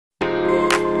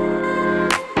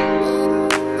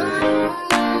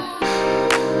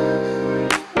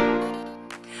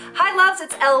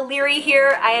Elle Leary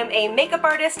here. I am a makeup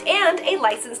artist and a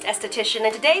licensed esthetician,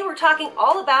 and today we're talking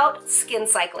all about skin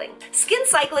cycling. Skin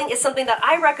cycling is something that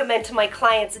I recommend to my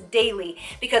clients daily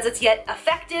because it's yet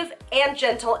effective and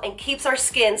gentle and keeps our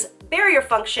skin's barrier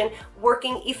function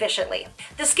working efficiently.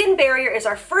 The skin barrier is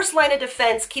our first line of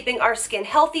defense, keeping our skin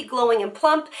healthy, glowing, and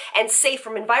plump, and safe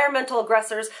from environmental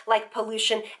aggressors like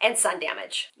pollution and sun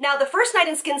damage. Now, the first night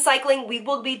in skin cycling, we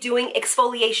will be doing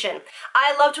exfoliation.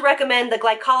 I love to recommend the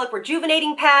Glycolic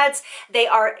Rejuvenating pads. They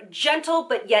are gentle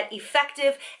but yet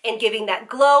effective in giving that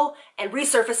glow and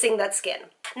resurfacing that skin.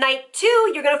 Night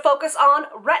 2, you're going to focus on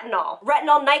retinol.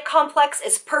 Retinol night complex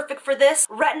is perfect for this.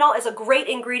 Retinol is a great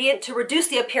ingredient to reduce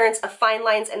the appearance of fine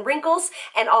lines and wrinkles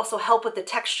and also help with the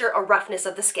texture or roughness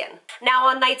of the skin. Now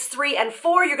on nights 3 and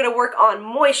 4, you're going to work on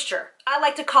moisture. I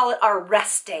like to call it our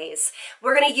rest days.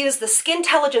 We're going to use the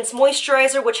Skintelligent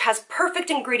Moisturizer, which has perfect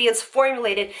ingredients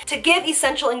formulated to give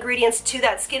essential ingredients to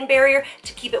that skin barrier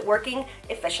to keep it working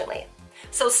efficiently.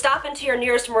 So stop into your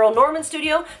nearest Merle Norman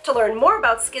studio to learn more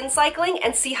about skin cycling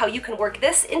and see how you can work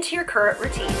this into your current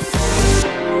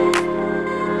routine.